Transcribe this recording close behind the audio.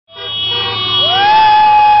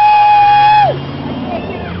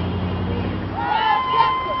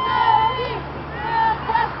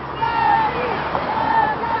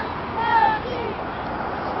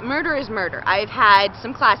murder. I've had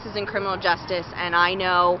some classes in criminal justice, and I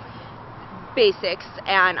know basics,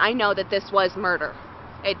 and I know that this was murder.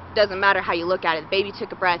 It doesn't matter how you look at it. The baby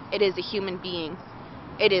took a breath. It is a human being.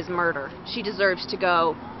 It is murder. She deserves to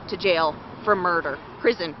go to jail for murder.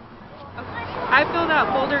 Prison. I feel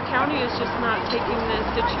that Boulder County is just not taking this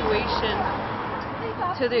situation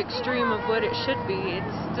to the extreme of what it should be.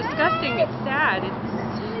 It's disgusting. It's sad.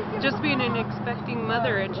 It's just being an expecting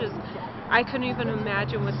mother. I couldn't even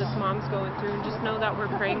imagine what this mom's going through, and just know that we're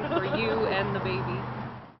praying for you and the baby.